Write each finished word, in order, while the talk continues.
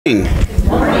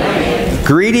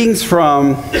Greetings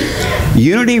from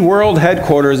Unity World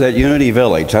Headquarters at Unity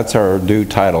Village. That's our new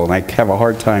title, and I have a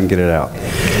hard time getting it out.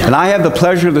 And I have the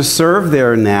pleasure to serve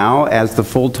there now as the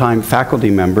full-time faculty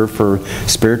member for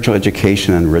spiritual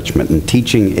education and enrichment, and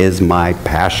teaching is my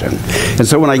passion. And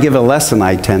so when I give a lesson,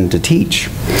 I tend to teach.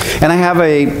 And I have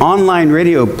an online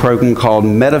radio program called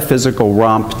Metaphysical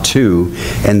Romp 2,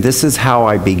 and this is how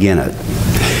I begin it.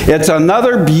 It's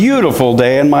another beautiful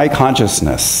day in my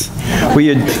consciousness. Will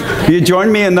you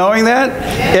join me in knowing that?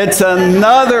 It's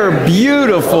another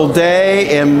beautiful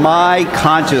day in my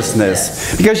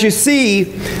consciousness. Because you see,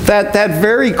 that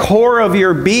very core of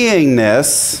your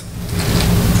beingness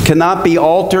cannot be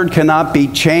altered, cannot be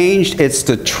changed. It's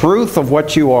the truth of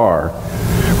what you are.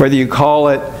 Whether you call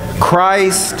it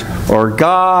Christ or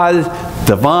God,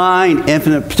 divine,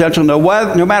 infinite potential,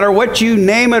 no matter what you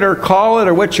name it or call it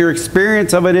or what your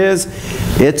experience of it is,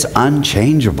 it's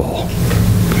unchangeable.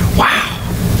 Wow.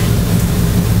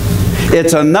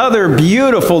 It's another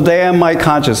beautiful day in my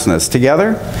consciousness.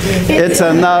 Together? It's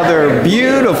another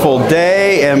beautiful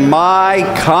day in my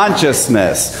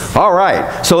consciousness. All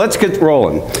right, so let's get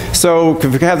rolling. So, if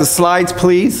we can have the slides,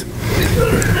 please.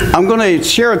 I'm going to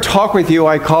share a talk with you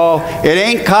I call, It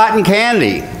Ain't Cotton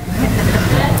Candy.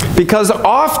 Because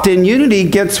often Unity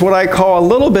gets what I call a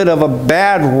little bit of a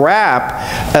bad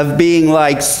rap of being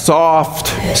like soft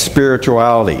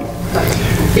spirituality.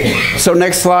 So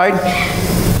next slide.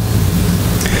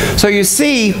 So you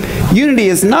see, Unity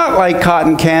is not like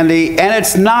cotton candy, and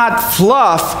it's not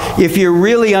fluff if you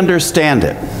really understand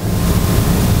it.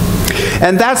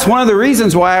 And that's one of the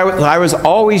reasons why I was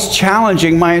always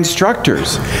challenging my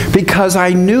instructors, because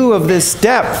I knew of this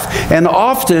depth. And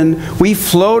often we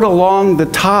float along the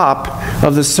top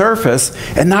of the surface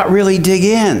and not really dig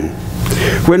in.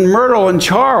 When Myrtle and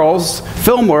Charles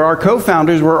Fillmore, our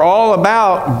co-founders, were all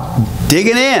about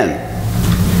digging in.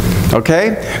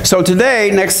 Okay? So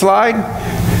today, next slide.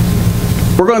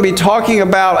 We're going to be talking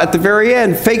about, at the very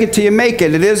end, fake it till you make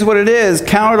it. It is what it is.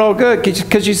 Count it all good.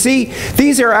 Because you see,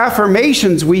 these are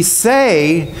affirmations we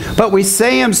say, but we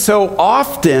say them so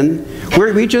often,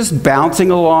 we're just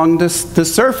bouncing along the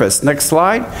surface. Next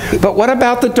slide. But what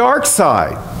about the dark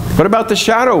side? What about the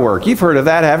shadow work? You've heard of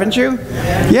that, haven't you?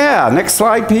 Yeah. Next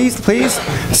slide, please.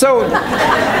 So,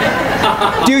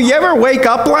 do you ever wake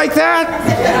up like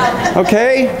that?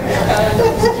 Okay?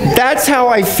 That's how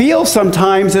I feel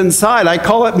sometimes inside. I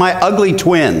call it my ugly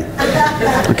twin.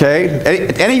 Okay?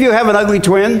 Any of you have an ugly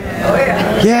twin?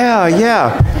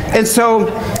 Yeah. And so,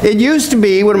 it used to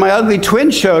be when my ugly twin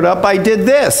showed up, I did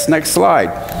this. Next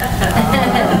slide.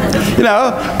 You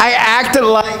know, I acted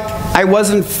like I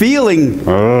wasn't feeling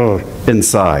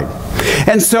inside.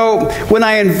 And so when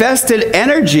I invested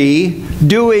energy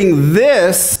doing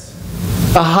this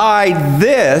to hide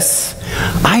this,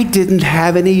 I didn't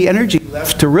have any energy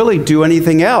left to really do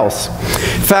anything else.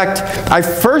 In fact, I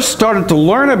first started to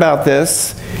learn about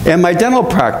this in my dental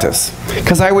practice,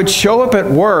 because I would show up at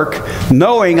work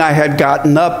knowing I had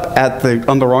gotten up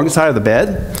on the wrong side of the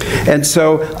bed. And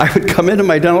so I would come into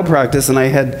my dental practice, and I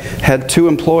had two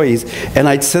employees, and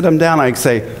I'd sit them down, and I'd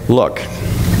say, look,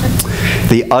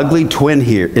 the ugly twin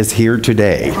here is here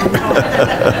today.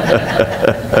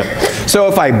 So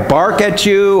if I bark at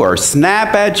you or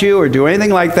snap at you or do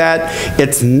anything like that,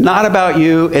 it's not about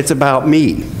you, it's about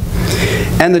me.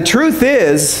 And the truth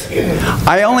is,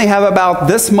 I only have about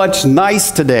this much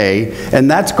nice today, and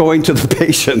that's going to the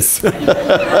patients.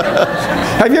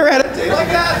 Have you ever had a day like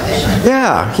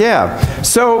that? Yeah.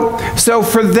 So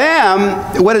for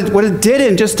them, what it did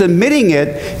in just admitting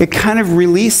it, it kind of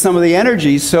released some of the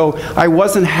energy, so I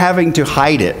wasn't having to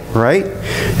hide it, right?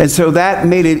 And so that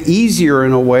made it easier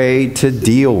in a way to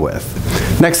deal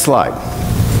with. Next slide.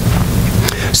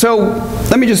 So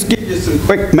let me just give you some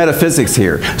quick metaphysics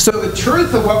here. So the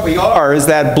truth of what we are is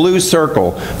that blue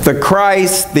circle, the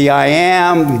Christ, the I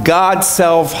am, God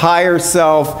self, higher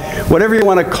self, whatever you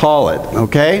want to call it,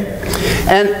 okay?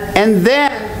 And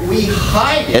then we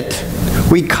hide it,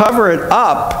 we cover it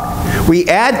up, we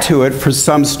add to it for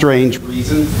some strange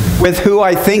reason with who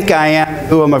I think I am,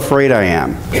 who I'm afraid I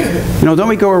am. You know, don't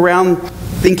we go around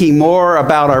thinking more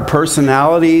about our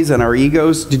personalities and our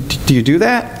egos? Do you do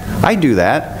that? I do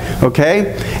that,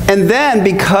 okay? And then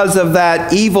because of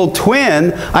that evil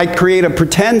twin, I create a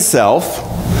pretend self,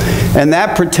 and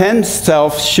that pretend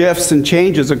self shifts and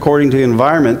changes according to the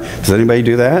environment. Does anybody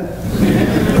do that?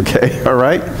 Okay, all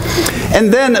right.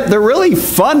 And then the really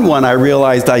fun one I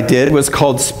realized I did was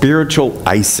called spiritual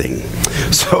icing.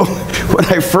 So when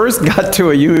I first got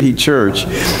to a Unity church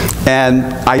and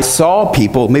I saw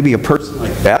people, maybe a person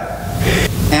like that,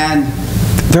 and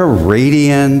they're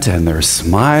radiant and they're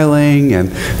smiling and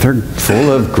they're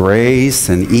full of grace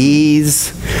and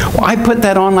ease. Well, I put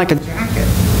that on like a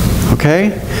jacket,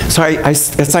 okay? So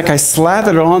it's like I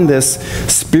slathered on this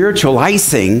spiritual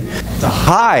icing to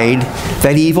hide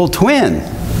that evil twin,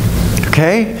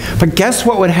 okay? But guess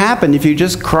what would happen if you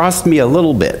just crossed me a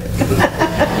little bit?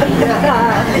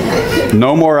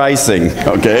 No more icing,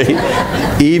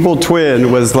 okay? Evil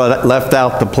twin was left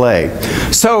out to play.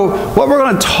 So what we're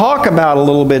going to talk about a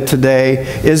little bit today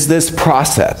is this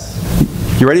process.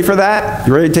 You ready for that?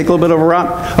 You ready to take a little bit of a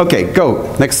romp? Okay,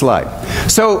 go. Next slide.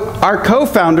 So our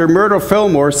co-founder, Myrtle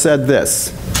Fillmore, said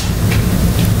this.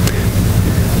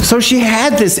 So she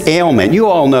had this ailment. You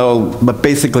all know but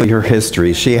basically her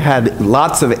history. She had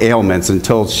lots of ailments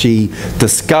until she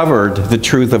discovered the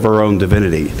truth of her own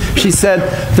divinity. She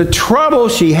said the trouble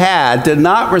she had did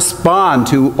not respond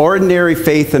to ordinary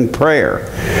faith and prayer.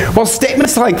 Well,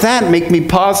 statements like that make me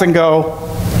pause and go,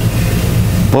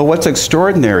 well, what's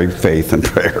extraordinary faith and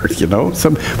prayer, you know?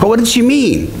 But what did she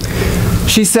mean?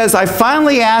 She says, I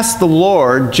finally asked the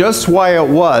Lord just why it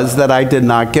was that I did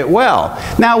not get well.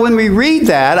 Now, when we read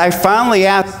that, I finally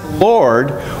asked the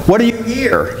Lord, what do you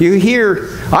hear?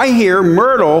 I hear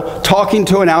Myrtle talking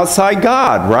to an outside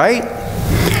God, right?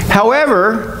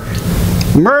 However,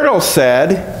 Myrtle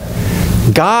said,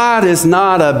 God is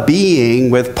not a being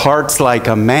with parts like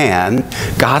a man.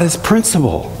 God is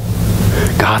principle.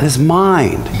 God is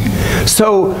mind.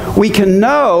 So we can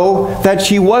know that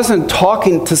she wasn't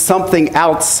talking to something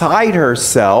outside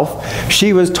herself.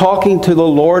 She was talking to the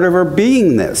Lord of her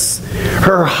beingness,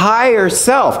 her higher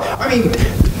self. I mean,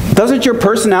 doesn't your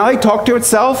personality talk to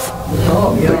itself?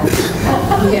 Oh,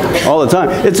 yeah. All the time.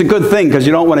 It's a good thing because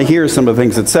you don't want to hear some of the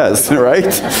things it says, right?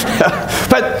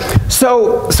 But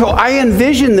so I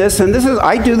envision this, and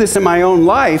I do this in my own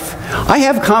life. I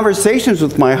have conversations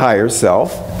with my higher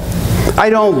self. I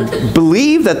don't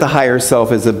believe that the higher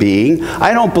self is a being.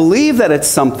 I don't believe that it's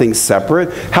something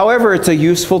separate. However, it's a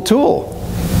useful tool.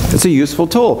 It's a useful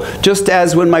tool. Just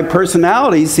as when my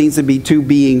personality seems to be two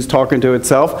beings talking to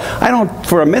itself, I don't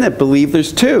for a minute believe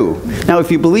there's two. Now,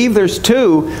 if you believe there's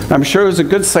two, I'm sure there's a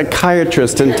good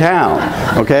psychiatrist in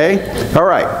town, okay? All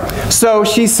right. So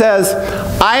she says,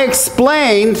 I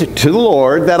explained to the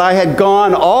Lord that I had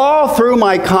gone all through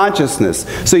my consciousness.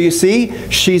 So you see,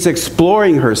 she's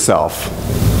exploring herself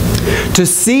to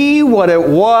see what it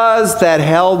was that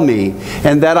held me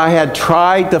and that I had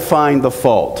tried to find the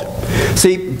fault.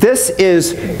 See, this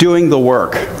is doing the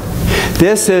work.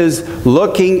 This is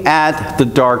looking at the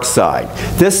dark side.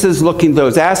 This is looking at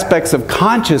those aspects of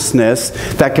consciousness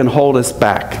that can hold us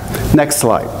back. Next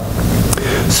slide.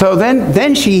 So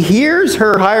then she hears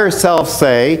her higher self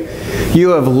say, you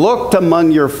have looked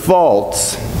among your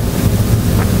faults.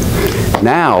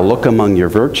 Now look among your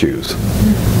virtues.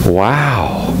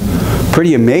 Wow.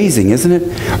 Pretty amazing, isn't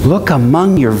it? Look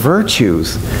among your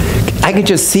virtues. I could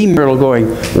just see Myrtle going,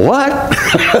 what?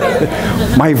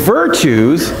 My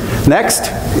virtues? Next.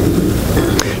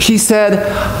 She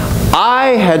said,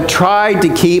 I had tried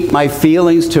to keep my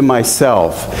feelings to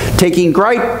myself, taking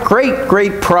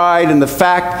great pride in the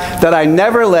fact that I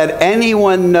never let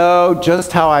anyone know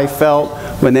just how I felt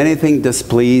when anything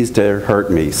displeased or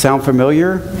hurt me. Sound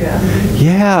familiar?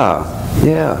 Yeah.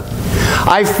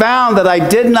 I found that I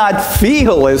did not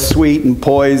feel as sweet and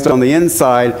poised on the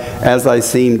inside as I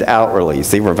seemed outwardly.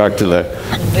 See, we're back to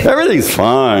everything's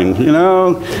fine, you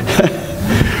know.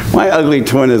 My ugly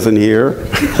twin isn't here.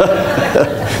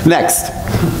 Next.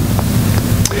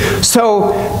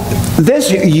 So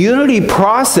this unity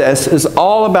process is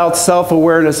all about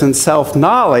self-awareness and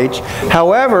self-knowledge.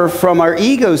 However, from our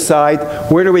ego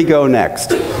side, where do we go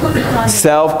next?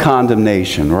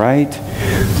 Self-condemnation, right?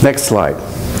 Next slide.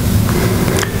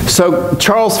 So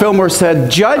Charles Fillmore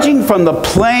said, judging from the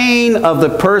plane of the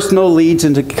personal leads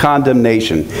into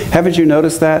condemnation. Haven't you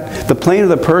noticed that? The plane of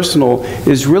the personal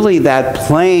is really that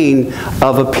plane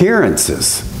of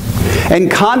appearances. And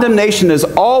condemnation is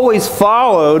always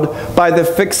followed by the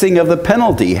fixing of the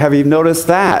penalty. Have you noticed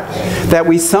that? That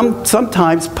we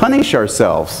sometimes punish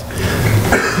ourselves.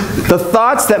 The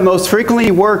thoughts that most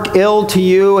frequently work ill to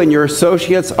you and your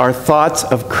associates are thoughts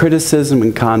of criticism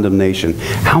and condemnation.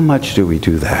 How much do we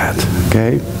do that?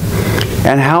 Okay?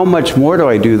 And how much more do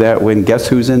I do that when guess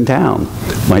who's in town?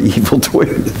 My evil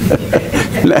twin.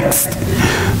 Next.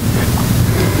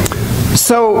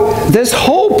 So this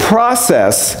whole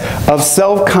process of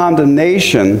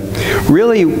self-condemnation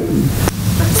really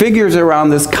figures around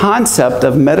this concept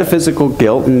of metaphysical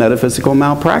guilt and metaphysical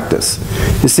malpractice.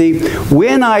 You see,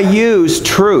 when I use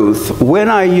truth, when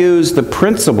I use the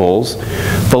principles,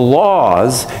 the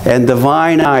laws, and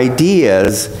divine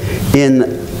ideas in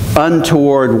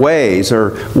untoward ways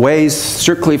or ways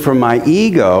strictly from my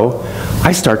ego,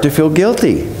 I start to feel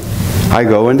guilty. I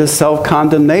go into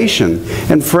self-condemnation.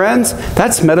 And friends,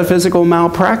 that's metaphysical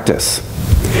malpractice.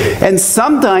 And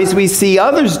sometimes we see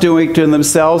others doing it to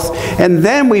themselves, and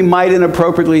then we might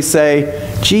inappropriately say,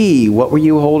 gee, what were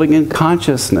you holding in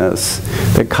consciousness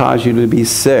that caused you to be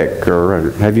sick?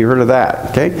 Or have you heard of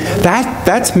that? Okay?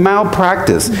 That's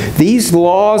malpractice. These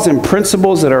laws and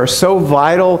principles that are so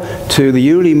vital to the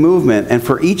unity movement and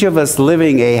for each of us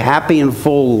living a happy and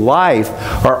full life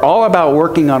are all about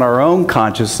working on our own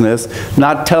consciousness,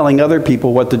 not telling other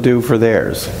people what to do for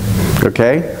theirs.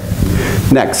 Okay?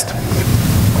 Next.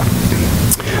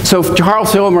 So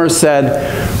Charles Hilmer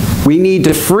said, we need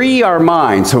to free our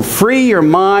mind. So free your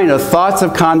mind of thoughts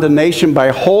of condemnation by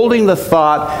holding the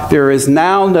thought, there is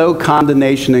now no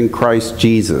condemnation in Christ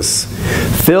Jesus.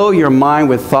 Fill your mind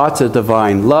with thoughts of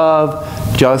divine love,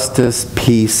 justice,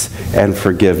 peace, and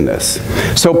forgiveness.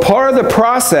 So part of the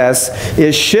process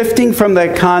is shifting from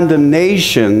that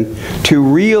condemnation to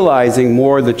realizing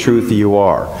more the truth you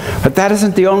are. But that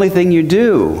isn't the only thing you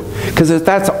do. Because if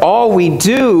that's all we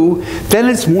do, then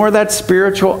it's more that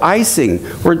spiritual icing.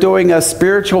 We're doing a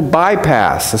spiritual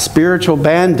bypass, a spiritual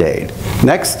band-aid.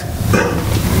 Next.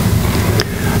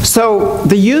 So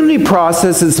the unity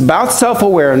process is about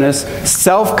self-awareness,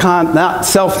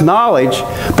 self-knowledge,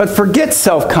 but forget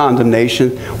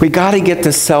self-condemnation. We got to get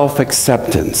to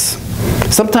self-acceptance.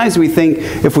 Sometimes we think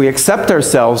if we accept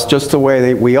ourselves just the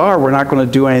way that we are, we're not going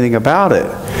to do anything about it.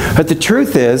 But the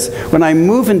truth is, when I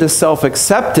move into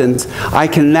self-acceptance, I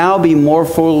can now be more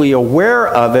fully aware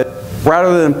of it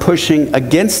rather than pushing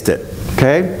against it.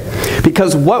 Okay?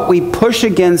 Because what we push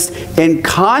against in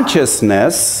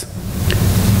consciousness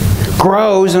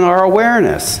grows in our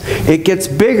awareness. It gets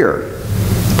bigger.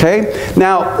 Okay?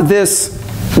 Now, this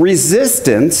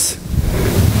resistance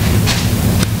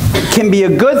can be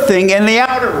a good thing in the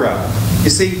outer realm. You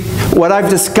see, what I've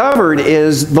discovered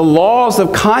is the laws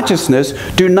of consciousness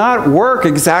do not work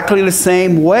exactly the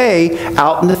same way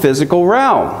out in the physical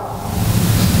realm.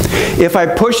 If I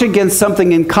push against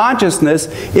something in consciousness,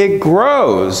 it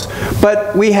grows.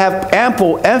 But we have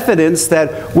ample evidence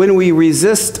that when we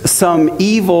resist some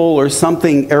evil or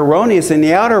something erroneous in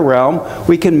the outer realm,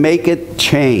 we can make it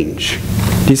change.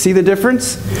 Do you see the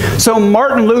difference? So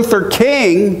Martin Luther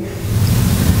King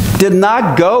did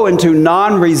not go into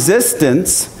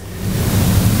non-resistance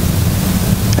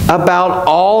about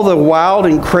all the wild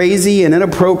and crazy and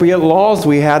inappropriate laws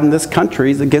we had in this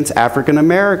country against African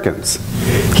Americans.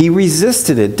 He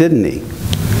resisted it, didn't he?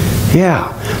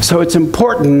 Yeah. So it's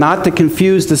important not to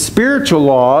confuse the spiritual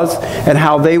laws and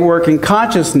how they work in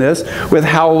consciousness with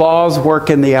how laws work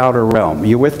in the outer realm.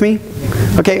 You with me?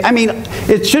 Okay, I mean,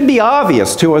 it should be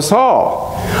obvious to us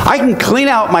all. I can clean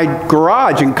out my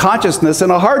garage in consciousness in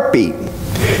a heartbeat.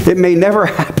 It may never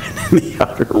happen in the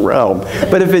outer realm,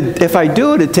 but if I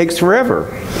do it, it takes forever.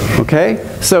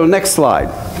 Okay? So next slide.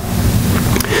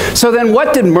 So then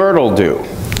what did Myrtle do?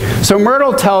 So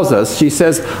Myrtle tells us, she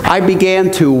says, I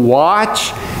began to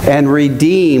watch and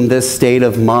redeem this state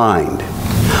of mind.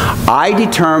 I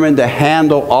determined to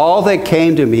handle all that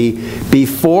came to me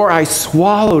before I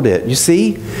swallowed it. You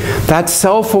see? That's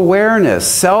self-awareness,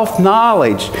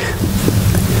 self-knowledge,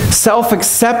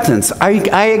 self-acceptance.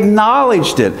 I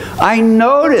acknowledged it. I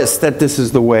noticed that this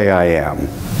is the way I am.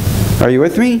 Are you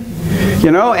with me?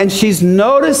 You know, and she's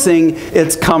noticing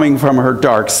it's coming from her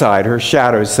dark side, her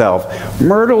shadow self,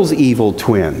 Myrtle's evil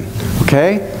twin.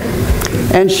 Okay?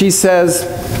 And she says,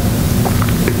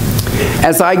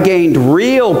 as I gained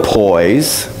real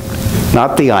poise,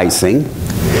 not the icing,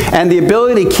 and the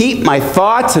ability to keep my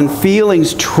thoughts and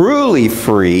feelings truly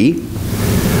free,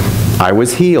 I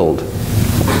was healed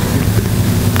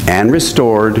and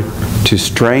restored to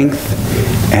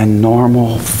strength and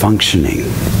normal functioning.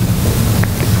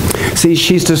 See,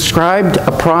 she's described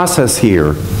a process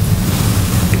here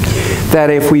that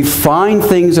if we find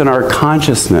things in our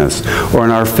consciousness or in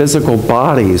our physical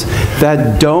bodies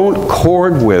that don't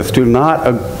accord with, do not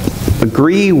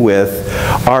agree with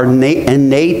our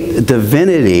innate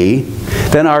divinity,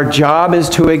 then our job is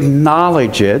to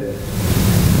acknowledge it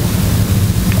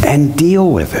and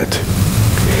deal with it.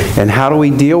 And how do we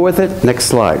deal with it? Next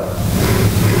slide.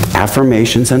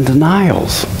 Affirmations and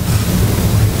denials.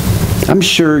 I'm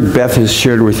sure Beth has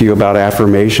shared with you about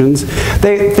affirmations.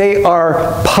 They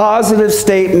are positive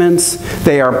statements,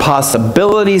 they are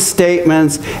possibility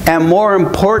statements, and more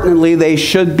importantly, they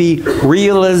should be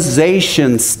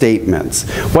realization statements.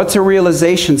 What's a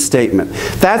realization statement?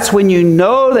 That's when you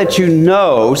know that you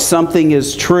know something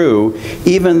is true,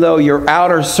 even though your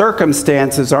outer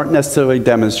circumstances aren't necessarily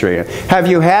demonstrating it. Have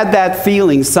you had that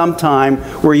feeling sometime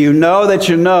where you know that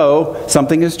you know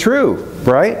something is true,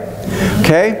 right?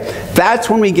 Okay? That's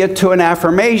when we get to an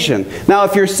affirmation. Now,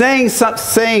 if you're saying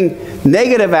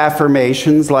negative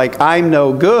affirmations like "I'm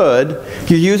no good,"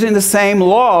 you're using the same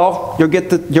law. You'll get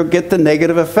the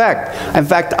negative effect. In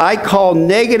fact, I call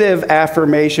negative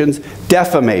affirmations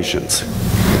defamations.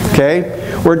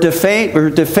 Okay? We're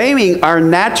defaming our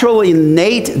natural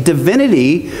innate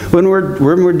divinity when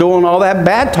we're doing all that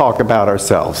bad talk about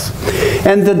ourselves.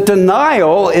 And the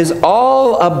denial is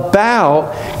all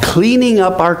about cleaning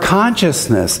up our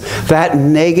consciousness, that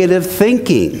negative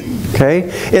thinking. Okay?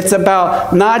 It's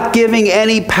about not giving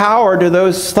any power to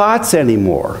those thoughts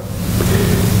anymore.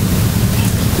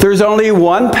 There's only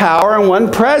one power and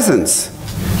one presence.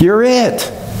 You're it.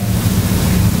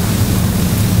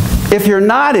 If you're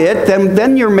not it,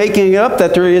 then you're making up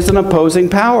that there is an opposing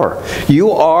power.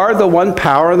 You are the one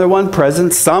power, the one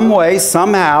presence, some way,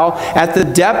 somehow, at the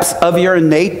depths of your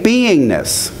innate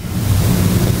beingness.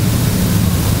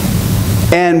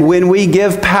 And when we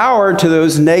give power to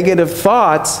those negative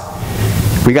thoughts,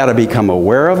 we got to become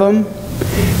aware of them.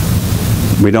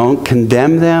 We don't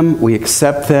condemn them, we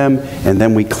accept them, and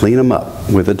then we clean them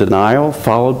up with a denial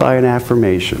followed by an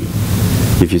affirmation.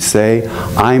 If you say,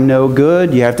 "I'm no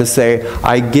good," you have to say,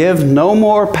 "I give no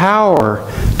more power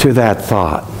to that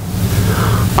thought.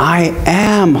 I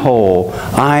am whole.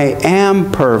 I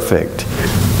am perfect."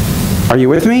 Are you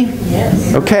with me?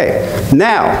 Yes. Okay.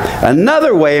 Now,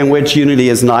 another way in which unity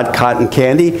is not cotton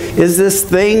candy is this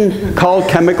thing called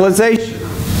chemicalization.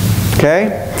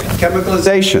 Okay?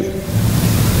 Chemicalization.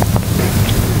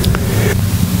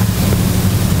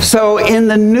 So in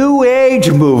the New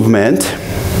Age movement,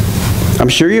 I'm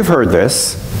sure you've heard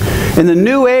this. In the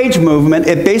New Age movement,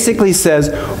 it basically says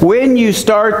when you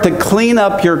start to clean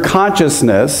up your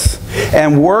consciousness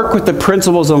and work with the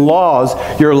principles and laws,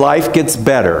 your life gets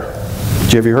better.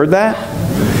 Have you heard that?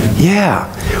 Yeah.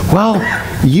 Well,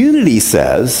 unity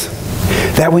says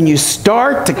that when you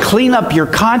start to clean up your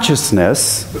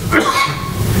consciousness,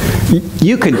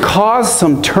 you can cause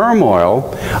some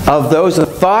turmoil of those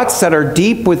thoughts that are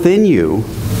deep within you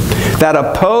that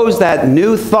oppose that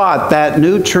new thought, that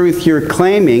new truth you're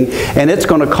claiming, and it's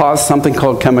going to cause something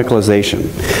called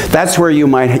chemicalization. That's where you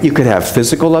could have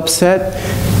physical upset.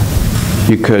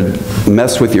 You could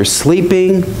mess with your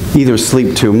sleeping, either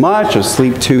sleep too much or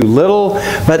sleep too little.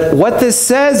 But what this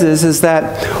says is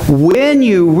that when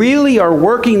you really are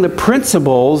working the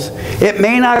principles, it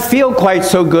may not feel quite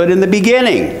so good in the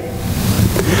beginning.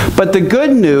 But the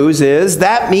good news is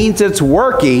that means it's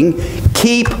working.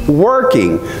 Keep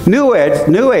working. New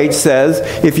Age says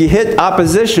if you hit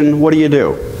opposition, what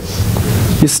do?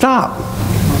 You stop.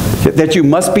 That you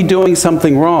must be doing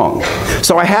something wrong.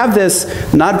 So I have this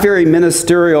not very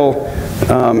ministerial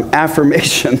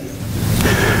affirmation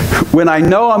when I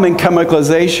know I'm in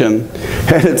chemicalization,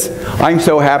 and it's, "I'm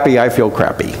so happy I feel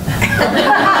crappy."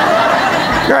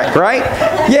 Right?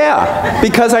 Yeah,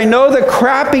 because I know the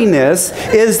crappiness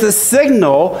is the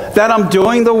signal that I'm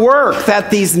doing the work, that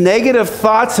these negative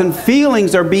thoughts and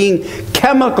feelings are being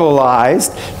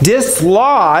chemicalized,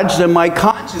 dislodged in my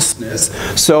consciousness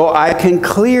so I can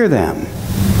clear them.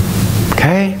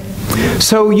 Okay?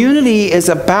 So unity is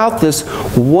about this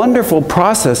wonderful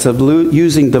process of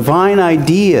using divine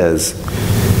ideas,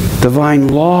 divine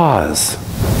laws,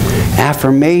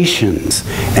 affirmations,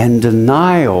 and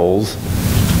denials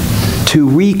to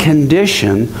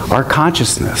recondition our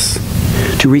consciousness,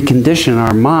 to recondition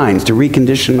our minds, to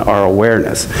recondition our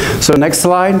awareness. So next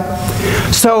slide.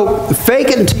 So fake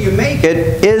it until you make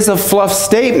it is a fluff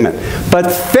statement, but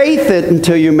faith it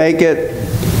until you make it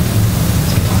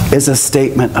is a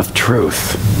statement of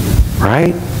truth,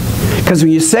 right? Because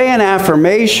when you say an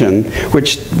affirmation,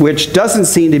 which doesn't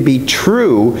seem to be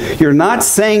true, you're not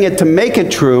saying it to make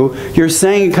it true, you're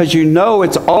saying it because you know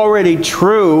it's already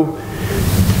true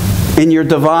in your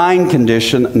divine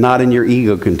condition, not in your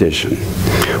ego condition.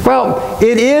 Well,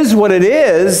 it is what it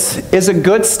is a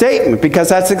good statement because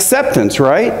that's acceptance,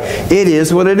 right? It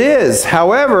is what it is.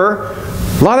 However,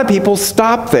 a lot of people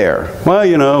stop there. Well,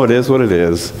 you know, it is what it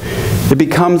is. It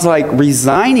becomes like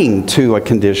resigning to a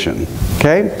condition,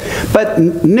 okay? But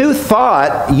new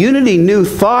thought, unity new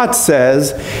thought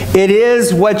says, it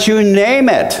is what you name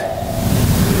it.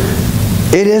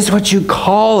 It is what you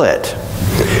call it.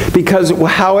 Because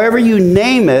however you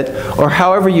name it, or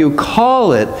however you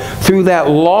call it, through that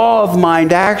law of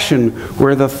mind action,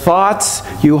 where the thoughts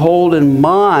you hold in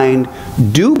mind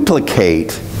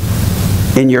duplicate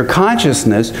in your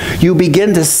consciousness, you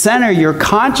begin to center your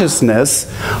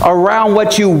consciousness around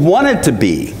what you want it to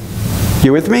be.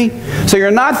 You with me? So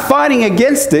you're not fighting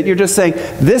against it, you're just saying,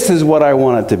 this is what I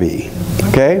want it to be.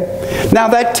 Okay? Now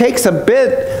that takes a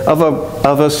bit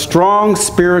of a strong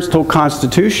spiritual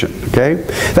constitution. Okay?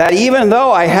 That even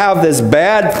though I have this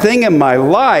bad thing in my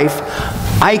life,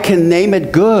 I can name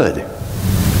it good.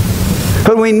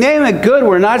 When we name it good,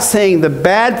 we're not saying the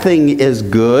bad thing is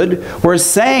good. We're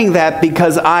saying that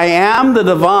because I am the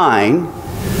divine,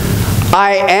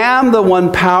 I am the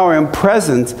one power and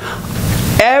presence,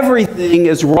 everything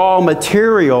is raw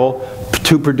material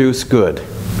to produce good,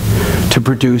 to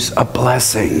produce a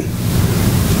blessing.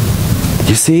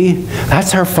 You see,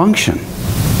 that's our function.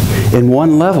 In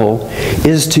one level,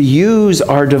 is to use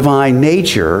our divine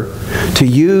nature, to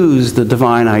use the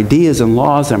divine ideas and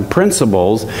laws and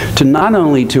principles to not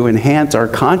only to enhance our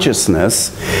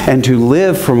consciousness and to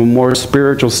live from a more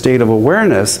spiritual state of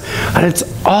awareness, but it's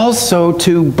also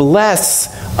to bless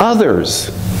others.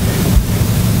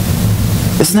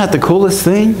 Isn't that the coolest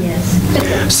thing?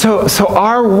 Yes. So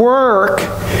our work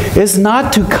is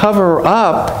not to cover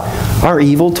up our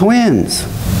evil twins.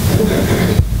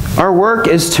 Our work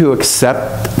is to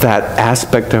accept that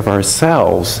aspect of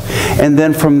ourselves, and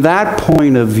then from that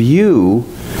point of view,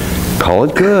 call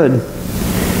it good,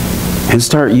 and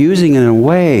start using it in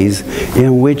ways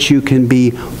in which you can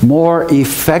be more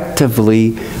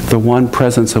effectively the one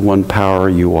presence and one power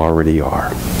you already are.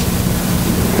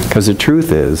 Because the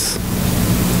truth is,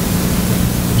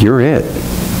 you're it.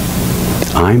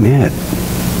 I'm it.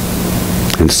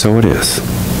 And so it is.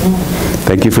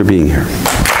 Thank you for being here.